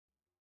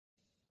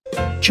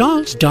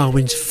Charles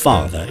Darwin's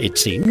father, it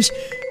seems,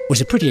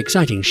 was a pretty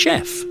exciting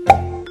chef.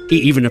 He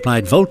even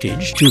applied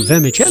voltage to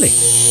vermicelli,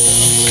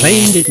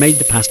 claimed it made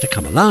the pasta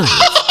come alive.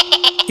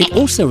 It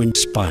also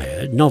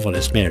inspired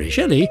novelist Mary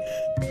Shelley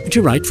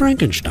to write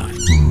Frankenstein.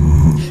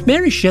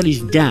 Mary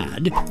Shelley's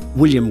dad,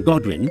 William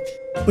Godwin,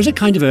 was a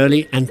kind of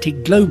early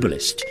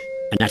anti-globalist,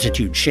 an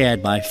attitude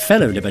shared by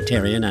fellow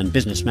libertarian and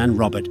businessman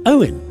Robert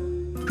Owen,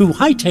 who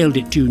hightailed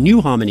it to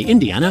New Harmony,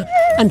 Indiana,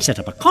 and set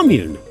up a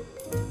commune.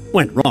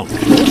 Went wrong,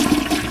 of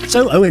course.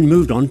 So Owen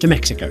moved on to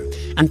Mexico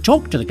and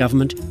talked to the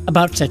government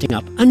about setting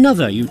up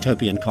another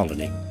utopian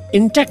colony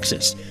in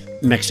Texas,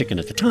 Mexican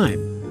at the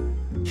time.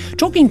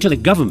 Talking to the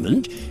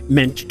government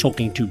meant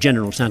talking to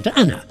General Santa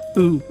Anna,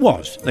 who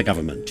was the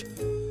government.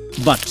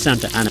 But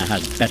Santa Anna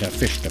had better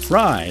fish to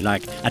fry,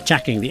 like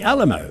attacking the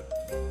Alamo.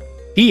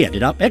 He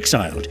ended up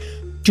exiled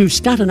to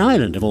Staten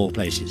Island, of all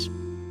places,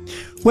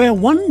 where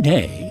one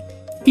day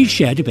he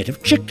shared a bit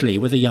of chicle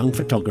with a young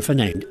photographer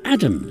named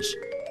Adams,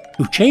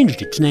 who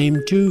changed its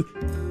name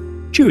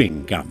to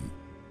chewing gum.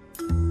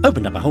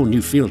 Opened up a whole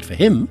new field for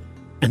him,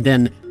 and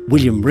then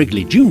William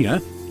Wrigley Jr.,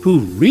 who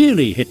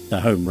really hit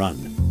the home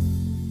run.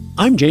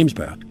 I'm James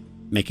Burke,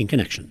 Making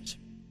Connections.